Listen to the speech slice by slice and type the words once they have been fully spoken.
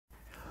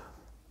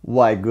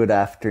Why, good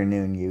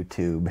afternoon,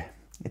 YouTube.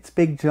 It's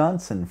Big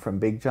Johnson from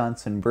Big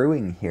Johnson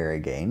Brewing here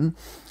again.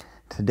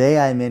 Today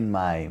I'm in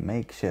my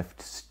makeshift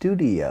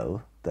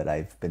studio that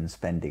I've been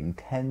spending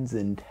tens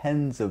and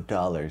tens of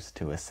dollars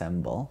to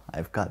assemble.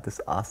 I've got this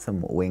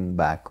awesome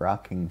wingback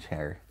rocking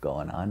chair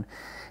going on,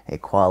 a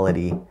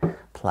quality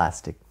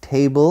plastic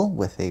table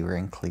with a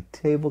wrinkly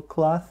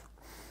tablecloth,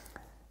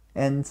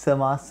 and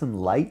some awesome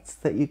lights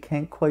that you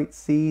can't quite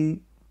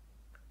see,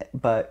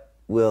 but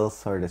we'll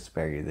sort of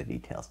spare you the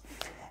details.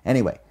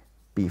 Anyway,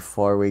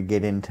 before we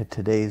get into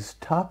today's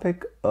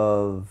topic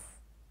of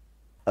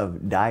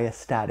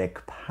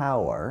diastatic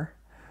power,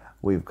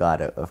 we've got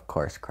to, of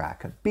course,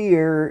 crack a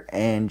beer,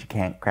 and you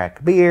can't crack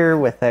a beer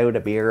without a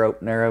beer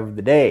opener of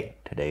the day.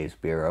 Today's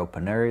beer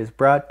opener is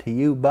brought to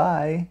you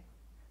by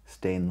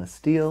Stainless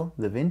Steel,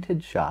 the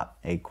Vintage Shop,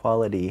 a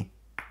quality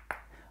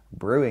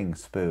brewing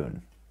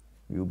spoon.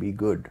 You be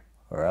good,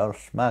 or I'll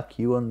smack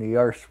you on the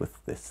arse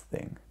with this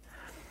thing.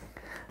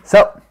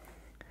 So,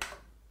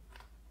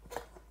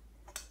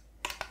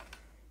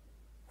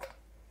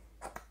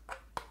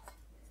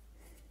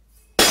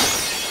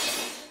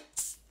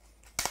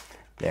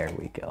 there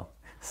we go.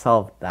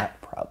 Solved that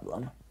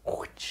problem.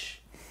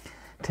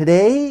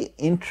 Today,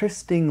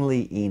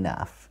 interestingly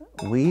enough,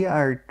 we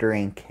are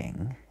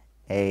drinking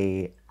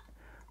a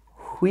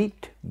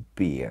wheat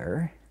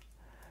beer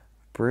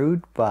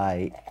brewed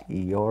by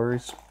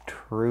yours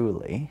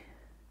truly.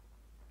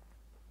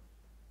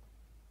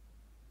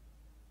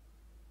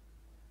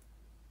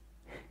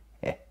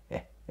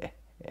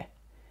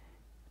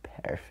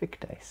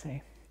 Perfect, I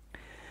say.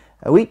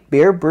 A wheat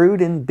beer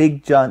brewed in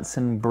Big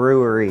Johnson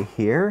Brewery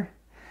here.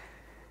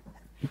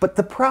 But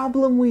the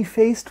problem we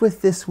faced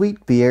with this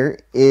wheat beer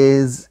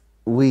is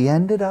we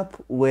ended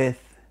up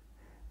with,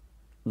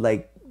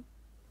 like,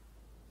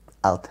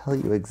 I'll tell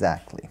you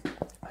exactly.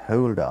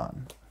 Hold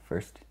on.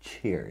 First,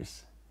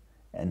 cheers.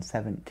 And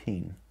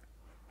 17.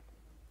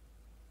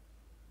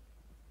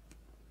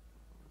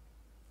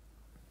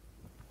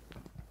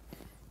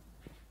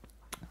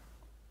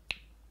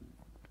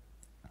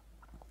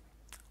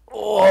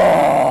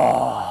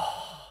 Oh,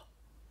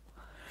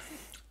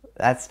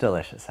 that's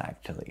delicious,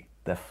 actually.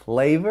 The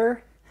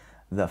flavor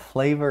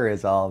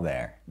is all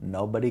there.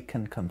 Nobody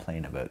can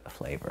complain about the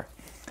flavor.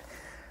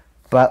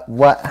 But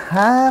what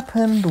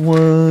happened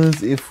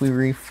was, if we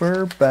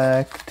refer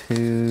back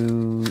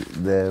to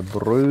the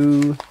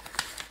brew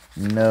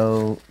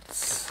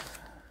notes,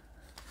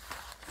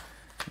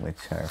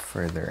 which are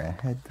further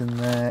ahead than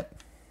that,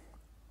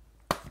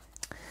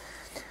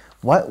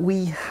 what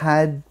we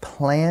had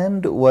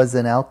planned was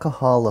an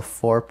alcohol of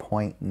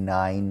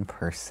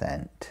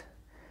 4.9%.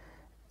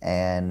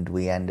 And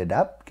we ended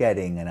up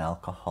getting an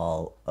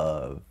alcohol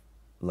of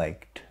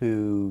like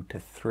 2 to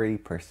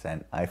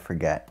 3%. I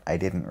forget. I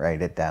didn't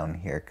write it down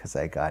here because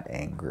I got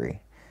angry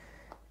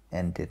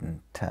and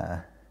didn't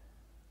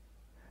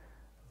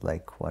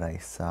like what I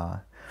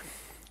saw.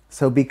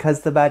 So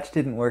because the batch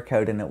didn't work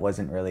out and it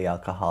wasn't really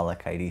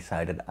alcoholic, I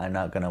decided I'm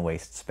not going to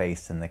waste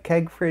space in the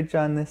keg fridge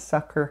on this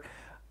sucker.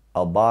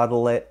 I'll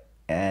bottle it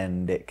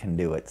and it can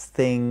do its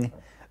thing.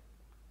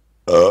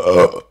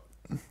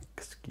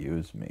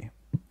 Excuse me.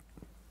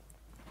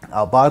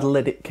 I'll bottle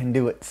it, it can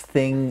do its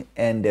thing,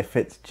 and if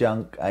it's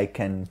junk, I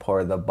can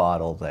pour the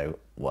bottles out,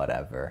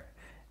 whatever.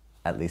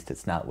 At least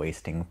it's not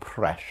wasting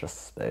precious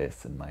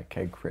space in my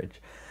keg fridge.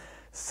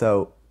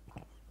 So,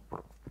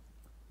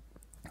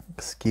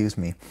 excuse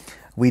me.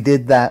 We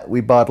did that, we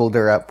bottled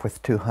her up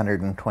with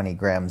 220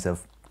 grams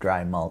of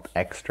dry malt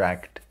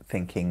extract,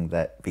 thinking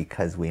that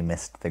because we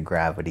missed the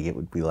gravity, it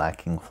would be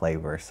lacking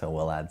flavor, so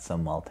we'll add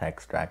some malt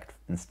extract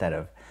instead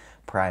of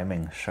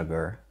priming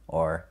sugar,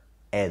 or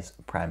as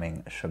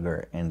priming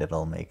sugar, and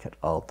it'll make it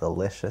all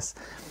delicious.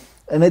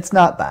 And it's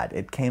not bad.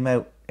 It came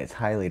out, it's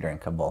highly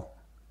drinkable.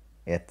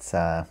 It's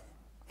not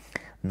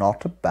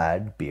a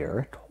bad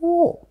beer at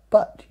all,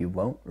 but you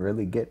won't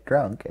really get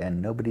drunk,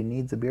 and nobody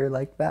needs a beer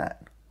like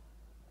that.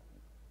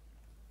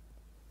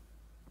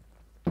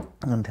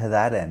 And to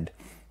that end,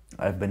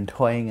 I've been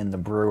toying in the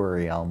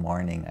brewery all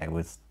morning. I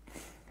was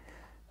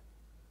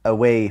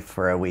away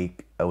for a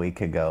week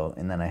ago,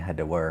 and then I had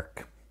to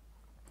work.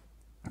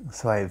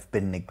 So I've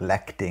been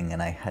neglecting, and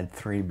I had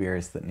 3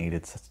 beers that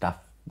needed stuff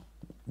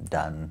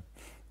done,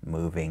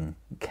 moving,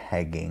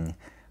 kegging,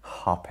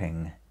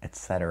 hopping,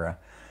 etc.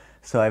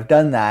 So I've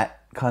done that.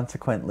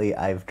 Consequently,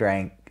 I've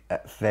drank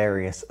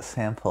various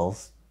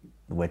samples,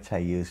 which I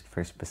used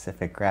for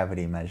specific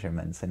gravity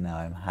measurements, and now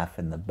I'm half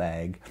in the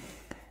bag.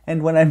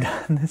 And when I'm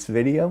done this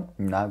video,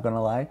 I'm not going to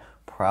lie,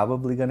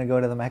 probably going to go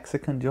to the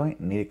Mexican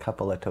joint and eat a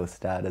couple of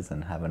tostadas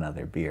and have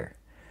another beer.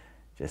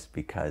 Just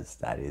because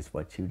that is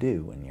what you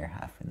do when you're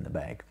half in the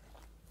bag.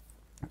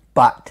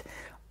 But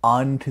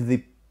on to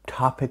the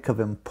topic of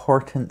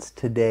importance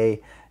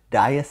today,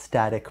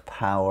 diastatic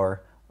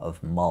power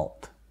of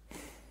malt.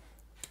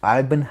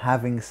 I've been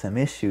having some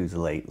issues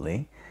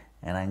lately,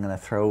 and I'm going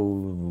to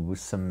throw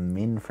some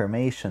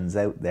informations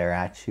out there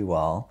at you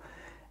all,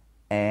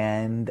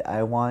 and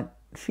I want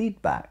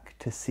feedback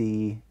to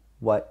see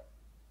what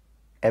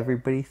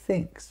everybody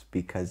thinks,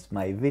 because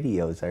my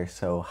videos are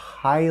so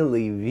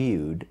highly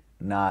viewed,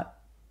 not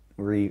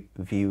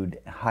reviewed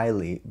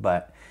highly,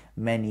 but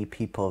many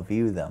people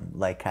view them,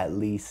 like at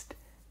least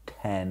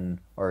 10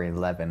 or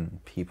 11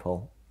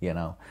 people, you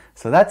know.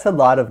 So that's a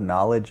lot of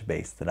knowledge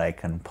base that I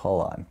can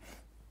pull on.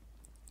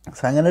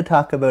 So I'm going to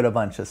talk about a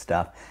bunch of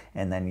stuff,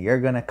 and then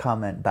you're going to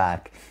comment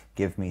back,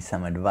 give me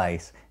some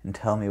advice, and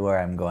tell me where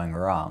I'm going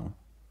wrong.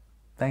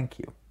 Thank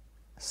you.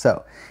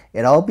 So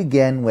it all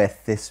began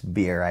with this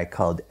beer I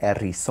called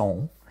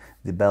Hérisson,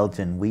 the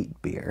Belgian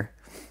wheat beer.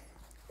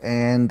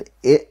 And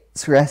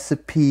its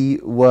recipe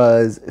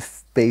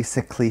was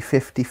basically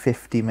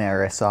 50-50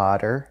 Maris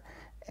Otter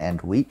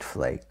and wheat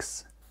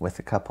flakes, with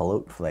a couple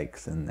oat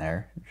flakes in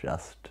there,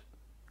 just,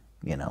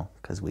 you know,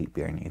 because wheat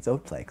beer needs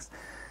oat flakes.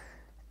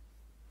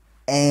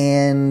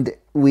 And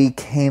we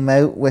came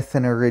out with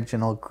an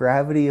original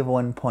gravity of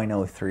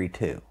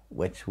 1.032,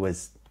 which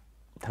was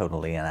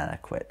totally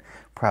inadequate.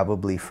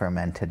 Probably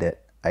fermented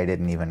it. I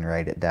didn't even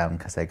write it down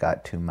because I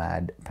got too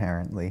mad,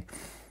 apparently.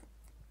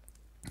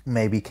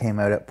 Maybe came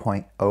out at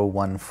 0.014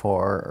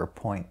 or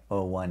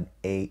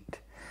 0.018,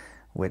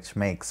 which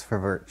makes for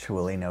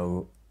virtually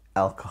no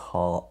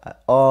alcohol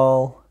at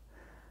all.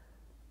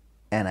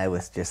 And I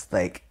was just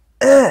like,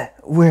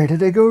 where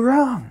did I go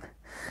wrong?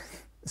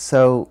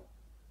 So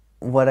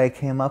what I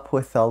came up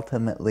with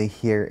ultimately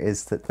here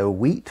is that the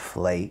wheat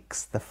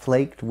flakes, the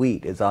flaked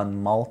wheat, is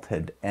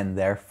unmalted and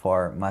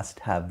therefore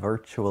must have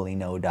virtually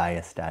no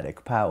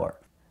diastatic power.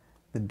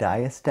 The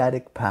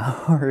diastatic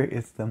power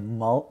is the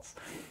malt's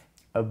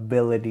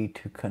ability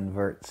to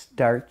convert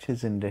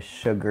starches into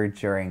sugar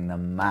during the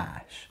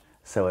mash.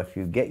 So if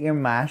you get your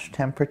mash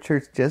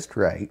temperatures just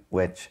right,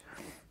 which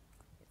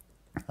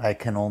I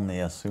can only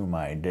assume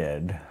I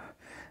did,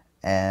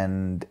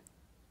 and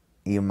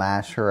you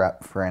mash her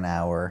up for an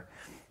hour,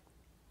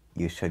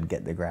 you should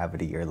get the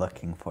gravity you're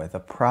looking for. The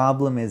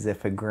problem is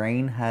if a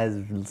grain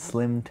has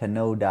slim to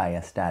no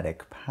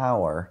diastatic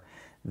power,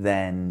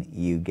 then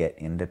you get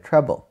into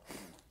trouble.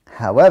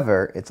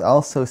 However, it's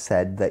also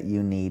said that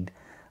you need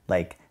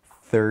like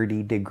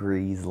 30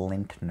 degrees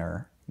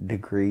Lintner.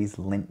 Degrees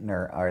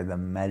Lintner are the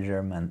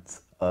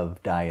measurements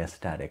of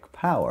diastatic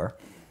power.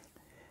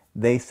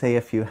 They say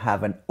if you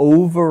have an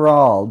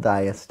overall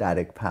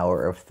diastatic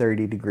power of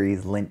 30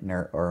 degrees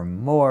Lintner or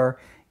more,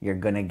 you're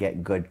going to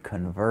get good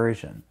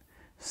conversion.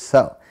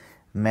 So,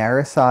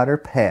 Maris Otter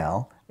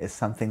Pale is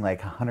something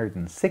like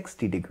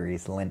 160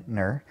 degrees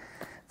Lintner.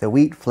 The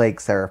wheat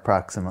flakes are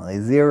approximately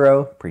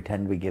 0.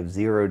 Pretend we give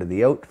 0 to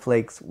the oat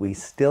flakes. We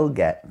still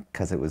get,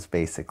 because it was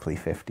basically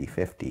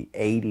 50-50,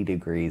 80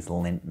 degrees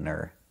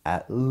Lintner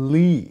at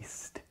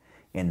least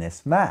in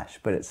this mash.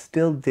 But it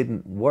still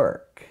didn't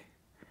work.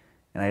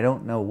 And I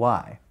don't know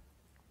why.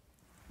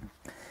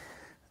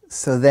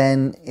 So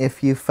then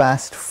if you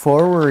fast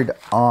forward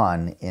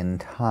on in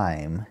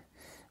time,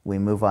 we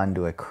move on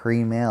to a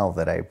cream ale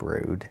that I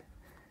brewed.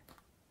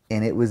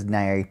 And it was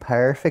nigh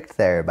perfect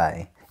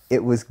thereby.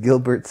 It was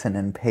Gilbertson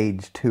and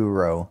Page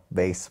 2-row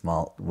base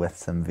malt with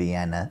some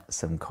Vienna,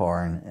 some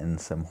corn,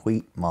 and some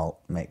wheat malt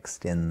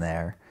mixed in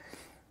there.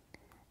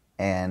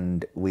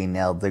 And we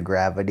nailed the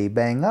gravity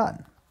bang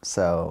on.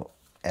 So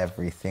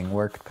everything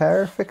worked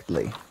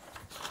perfectly.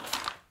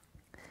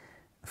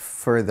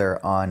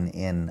 Further on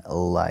in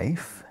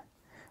life,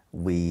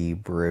 we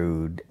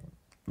brewed,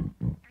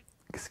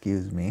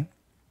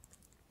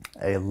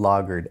 a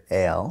lagered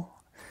ale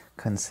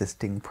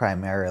consisting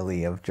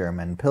primarily of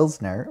German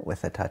Pilsner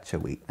with a touch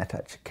of wheat and a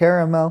touch of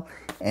caramel,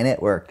 and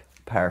it worked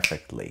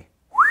perfectly.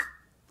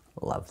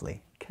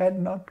 Lovely.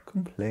 Cannot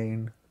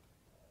complain.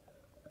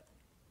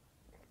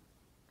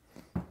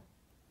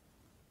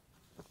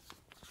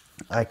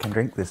 I can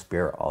drink this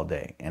beer all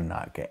day and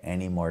not get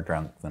any more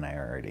drunk than I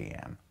already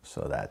am,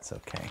 so that's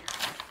okay.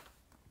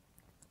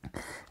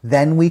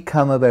 Then we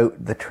come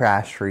about the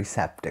trash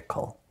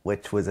receptacle,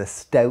 which was a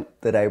stout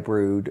that I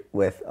brewed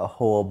with a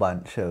whole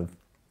bunch of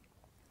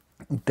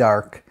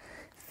dark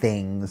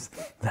things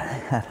that I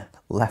had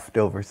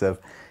leftovers of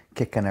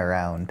kicking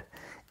around.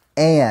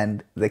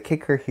 And the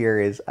kicker here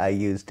is I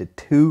used a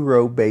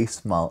 2-row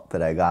base malt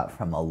that I got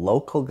from a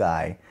local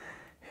guy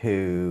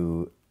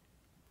who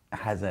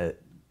has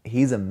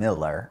he's a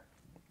miller,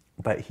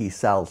 but he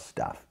sells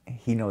stuff.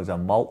 He knows a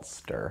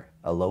maltster,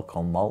 a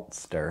local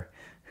maltster,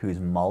 who's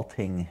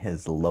malting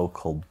his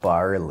local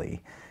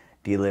barley,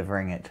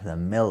 delivering it to the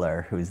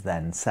miller, who's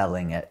then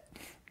selling it,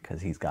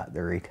 because he's got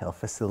the retail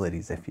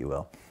facilities, if you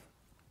will.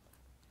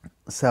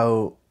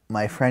 So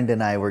my friend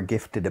and I were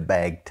gifted a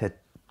bag to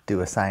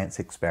do a science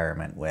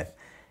experiment with,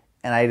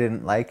 and I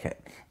didn't like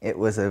it. It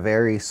was a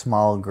very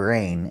small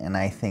grain, and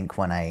I think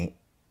when I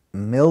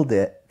milled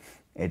it,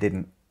 it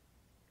didn't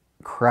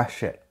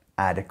crush it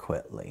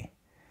adequately.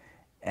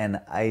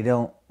 And I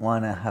don't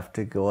want to have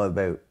to go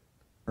about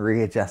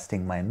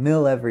readjusting my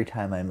mill every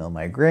time I mill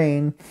my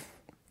grain.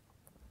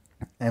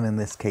 And in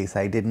this case,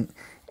 I didn't.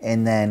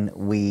 And then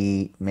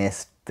we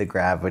missed the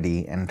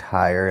gravity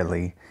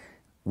entirely.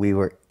 We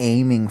were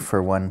aiming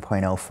for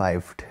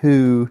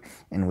 1.052,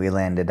 and we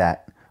landed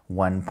at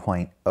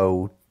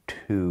 1.028.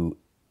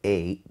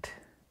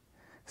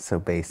 so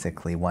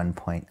basically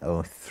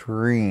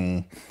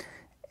 1.03,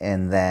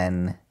 and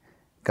then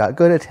got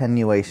good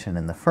attenuation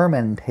in the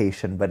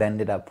fermentation, but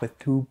ended up with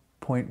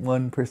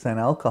 2.1%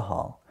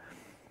 alcohol.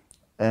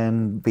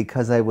 And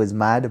because I was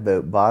mad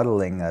about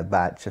bottling a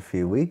batch a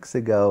few weeks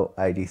ago,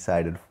 I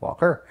decided,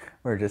 fucker,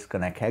 we're just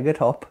going to keg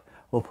it up.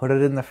 We'll put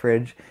it in the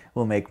fridge.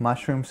 We'll make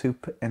mushroom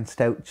soup and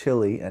stout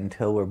chili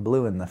until we're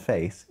blue in the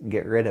face,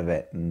 get rid of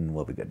it, and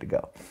we'll be good to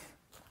go.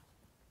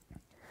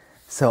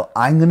 So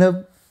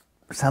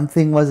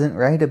something wasn't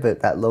right about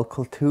that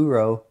local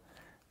two-row.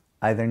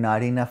 Either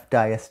not enough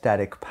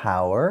diastatic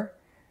power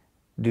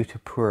due to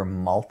poor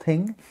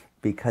malting,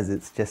 because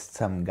it's just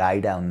some guy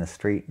down the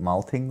street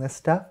malting this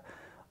stuff,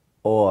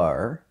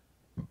 or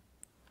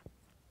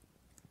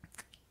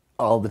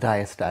all the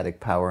diastatic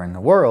power in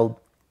the world.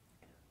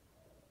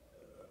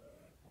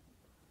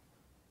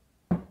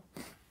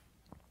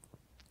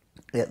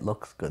 It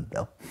looks good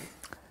though.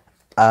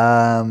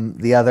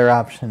 The other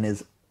option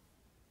is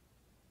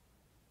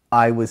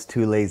I was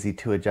too lazy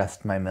to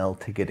adjust my mill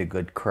to get a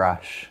good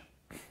crush.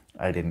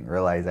 I didn't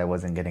realize I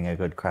wasn't getting a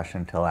good crush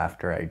until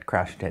after I'd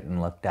crushed it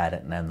and looked at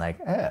it, and I'm like,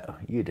 oh,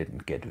 you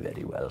didn't get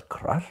very well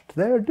crushed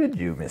there, did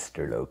you,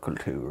 Mr. Local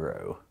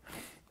Two-Row?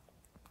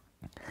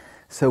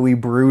 So we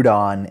brewed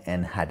on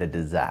and had a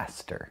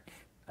disaster.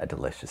 A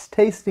delicious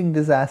tasting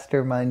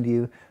disaster, mind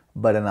you,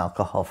 but an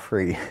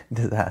alcohol-free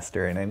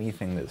disaster, and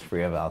anything that's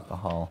free of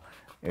alcohol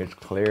is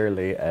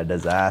clearly a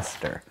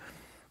disaster.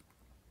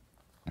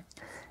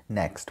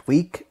 Next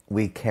week,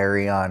 we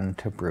carry on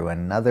to brew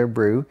another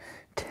brew,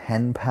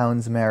 10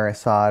 pounds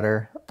Maris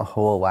Otter, a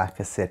whole whack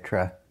of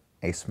Citra,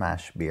 a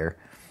smash beer,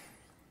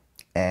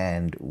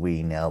 and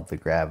we nailed the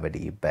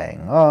gravity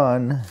bang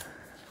on.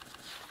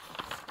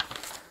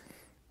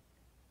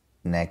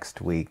 Next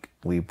week,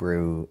 we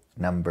brew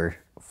number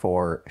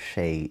 4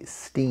 Shea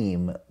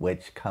Steam,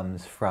 which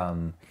comes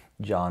from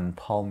John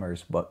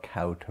Palmer's book,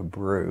 How to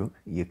Brew.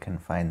 You can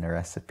find the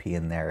recipe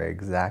in there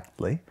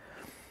exactly.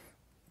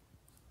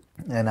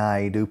 And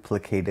I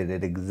duplicated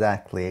it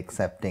exactly,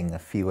 excepting a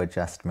few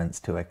adjustments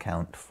to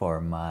account for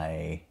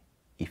my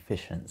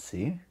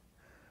efficiency.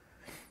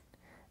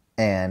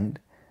 And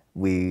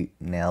we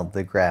nailed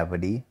the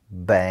gravity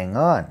bang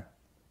on.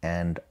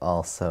 And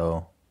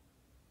also,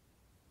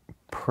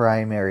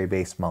 primary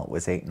base malt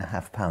was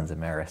 8.5 pounds of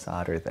Maris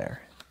Otter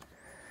there.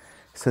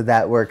 So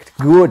that worked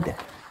good.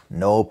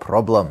 No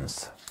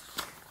problems.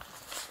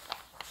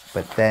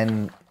 But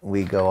then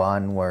we go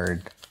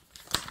onward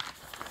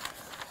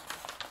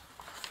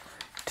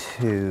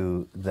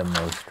to the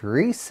most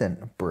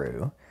recent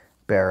brew,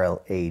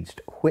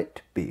 barrel-aged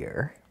wheat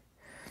beer,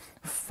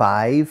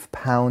 5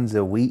 pounds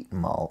of wheat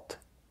malt,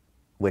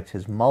 which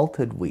is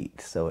malted wheat,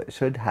 so it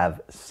should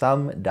have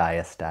some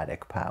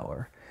diastatic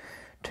power,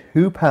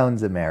 2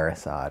 pounds of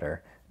Maris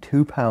Otter,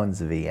 2 pounds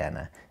of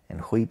Vienna,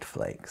 and wheat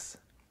flakes.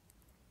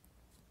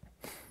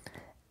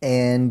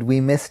 And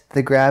we missed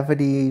the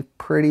gravity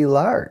pretty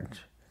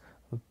large.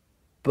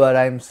 But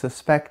I'm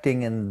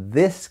suspecting in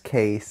this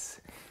case,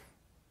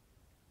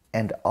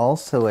 and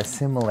also a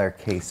similar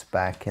case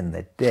back in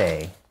the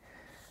day,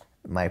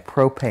 my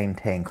propane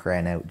tank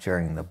ran out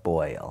during the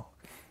boil,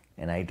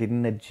 and I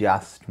didn't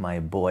adjust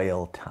my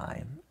boil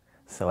time.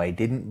 So I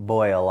didn't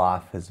boil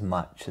off as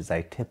much as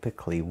I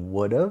typically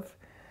would have.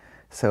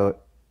 So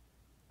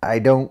I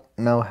don't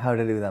know how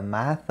to do the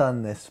math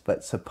on this,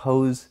 but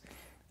suppose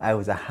I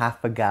was a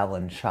half a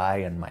gallon shy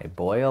in my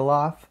boil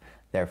off,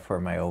 therefore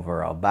my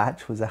overall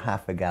batch was a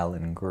half a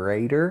gallon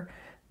greater.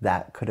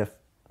 That could have,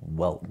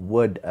 well,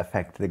 would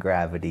affect the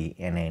gravity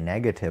in a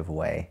negative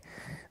way.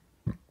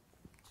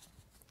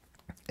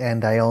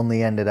 And I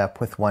only ended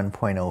up with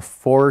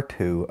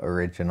 1.042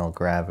 original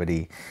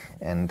gravity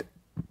and,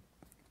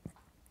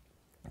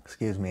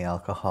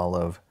 alcohol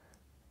of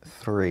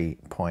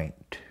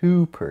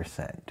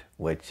 3.2%,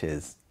 which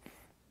is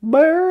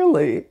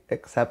barely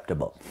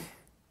acceptable.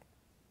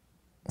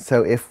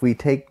 So if we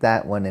take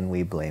that one and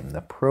we blame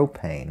the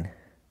propane,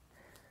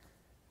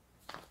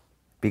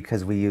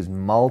 because we use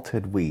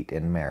malted wheat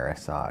in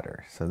Maris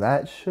Otter, so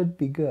that should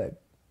be good.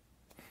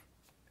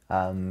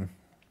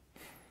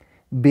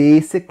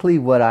 Basically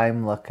what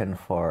I'm looking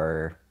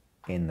for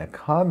in the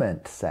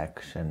comment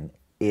section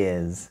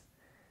is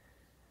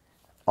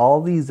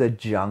all these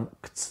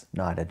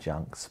not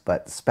adjuncts,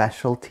 but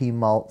specialty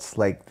malts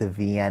like the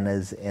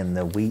Viennas and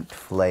the wheat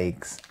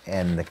flakes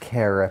and the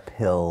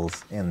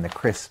Carapils and the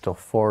Crystal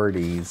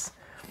 40s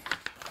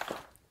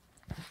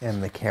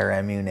and the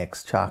Cara Munich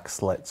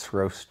chocolates,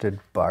 roasted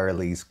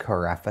barleys,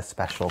 Carafa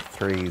Special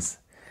 3s.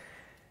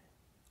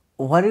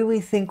 What do we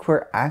think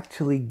we're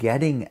actually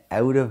getting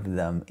out of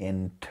them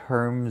in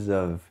terms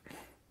of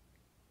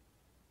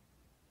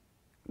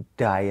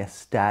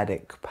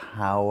diastatic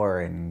power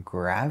and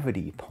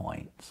gravity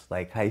points?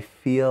 Like, I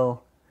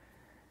feel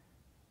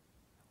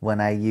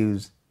when I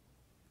use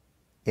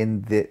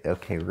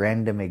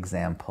random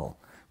example,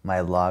 my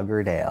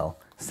lagered ale,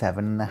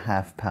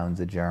 7.5 pounds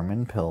of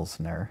German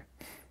Pilsner,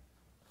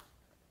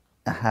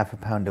 a half a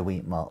pound of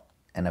wheat malt,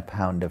 and a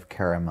pound of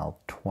caramel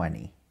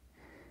 20.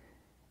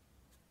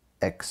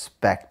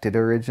 expected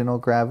original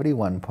gravity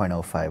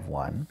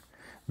 1.051,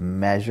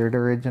 measured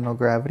original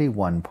gravity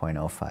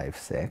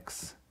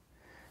 1.056,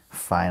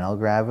 final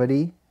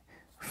gravity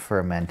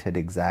fermented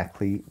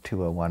exactly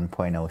to a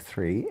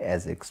 1.03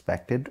 as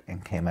expected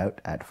and came out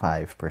at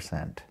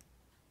 5%.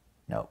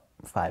 No,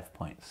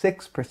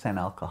 5.6%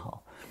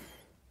 alcohol.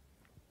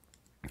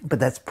 But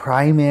that's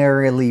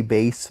primarily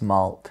base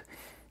malt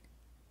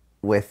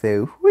with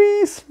a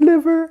wee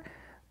sliver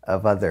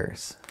of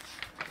others.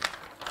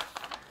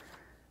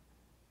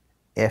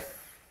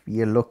 If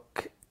you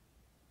look,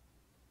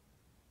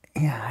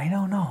 yeah, I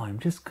don't know, I'm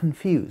just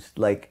confused.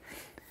 Like,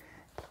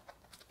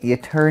 you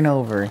turn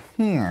over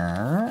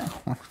here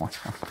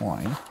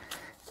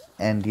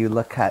and you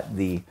look at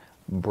the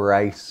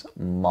Bryce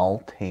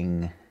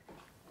malting,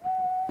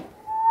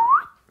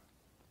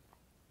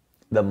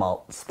 the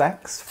malt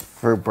specs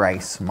for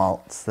Bryce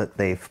malts that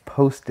they've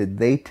posted.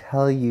 They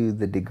tell you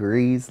the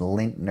degrees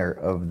Lintner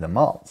of the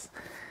malts,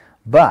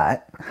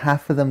 but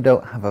half of them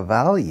don't have a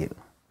value.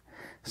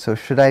 So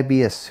should I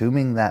be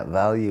assuming that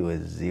value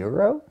is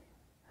 0?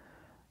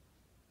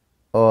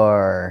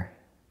 Or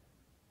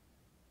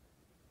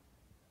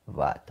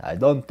what? I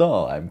don't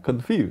know. I'm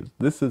confused.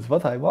 This is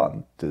what I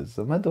want, is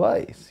some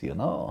advice, you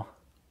know.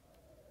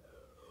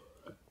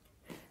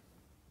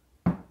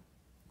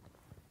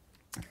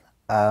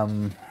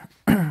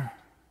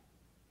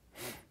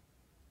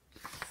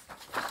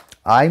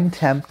 I'm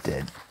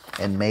tempted,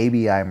 and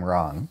maybe I'm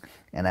wrong,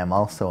 and I'm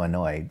also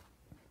annoyed.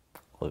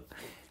 Look,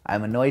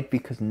 I'm annoyed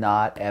because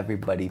not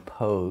everybody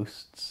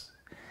posts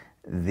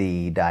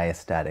the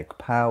diastatic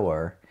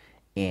power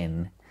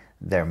in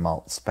their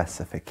malt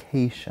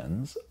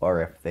specifications,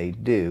 or if they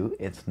do,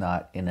 it's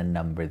not in a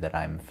number that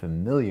I'm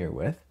familiar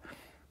with.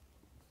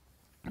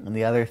 And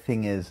the other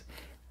thing is,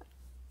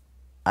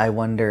 I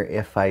wonder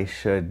if I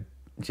should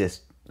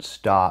just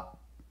stop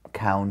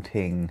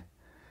counting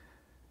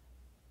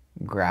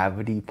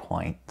gravity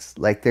points.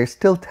 Like, they're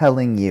still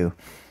telling you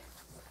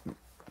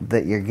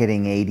that you're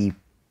getting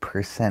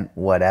 80%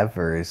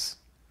 whatever's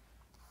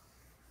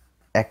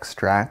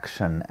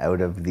extraction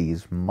out of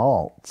these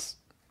malts,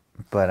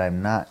 but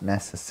I'm not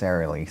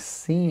necessarily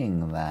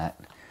seeing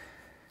that.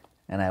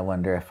 And I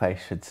wonder if I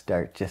should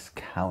start just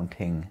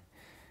counting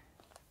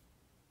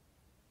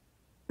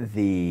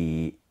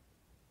the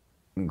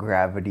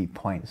gravity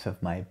points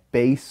of my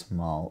base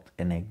malt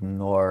and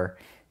ignore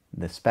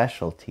the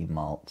specialty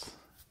malts.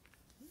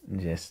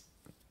 Just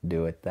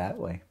do it that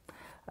way.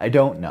 I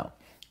don't know.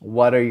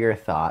 What are your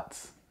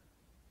thoughts?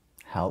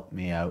 Help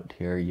me out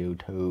here,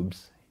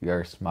 YouTubes.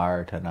 You're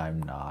smart and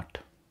I'm not.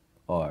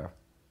 Or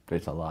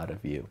there's a lot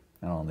of you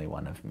and only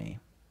one of me.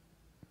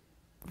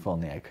 If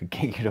only I could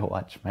get you to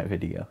watch my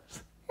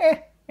videos.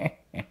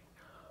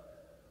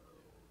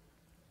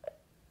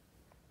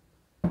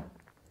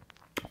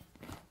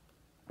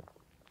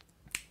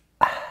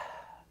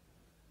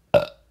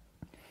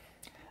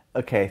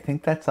 Okay, I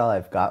think that's all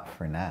I've got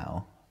for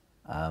now.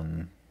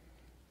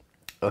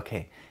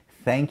 Okay,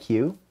 thank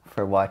you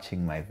for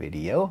watching my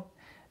video.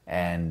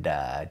 And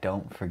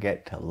don't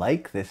forget to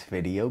like this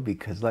video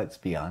because, let's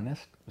be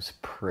honest, it was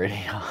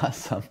pretty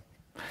awesome.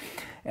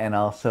 And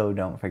also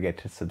don't forget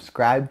to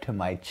subscribe to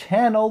my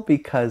channel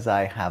because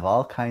I have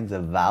all kinds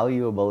of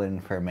valuable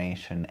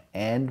information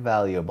and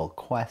valuable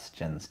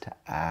questions to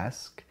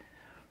ask.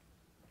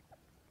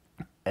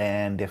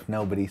 And if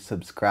nobody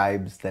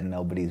subscribes, then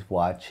nobody's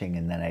watching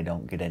and then I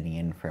don't get any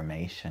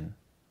information.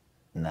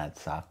 And that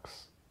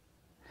sucks.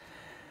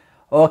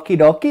 Okie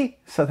dokie.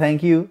 So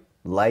thank you.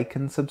 Like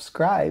and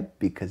subscribe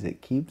because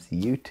it keeps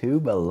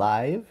YouTube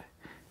alive.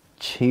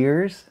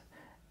 Cheers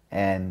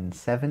and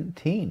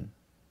 17.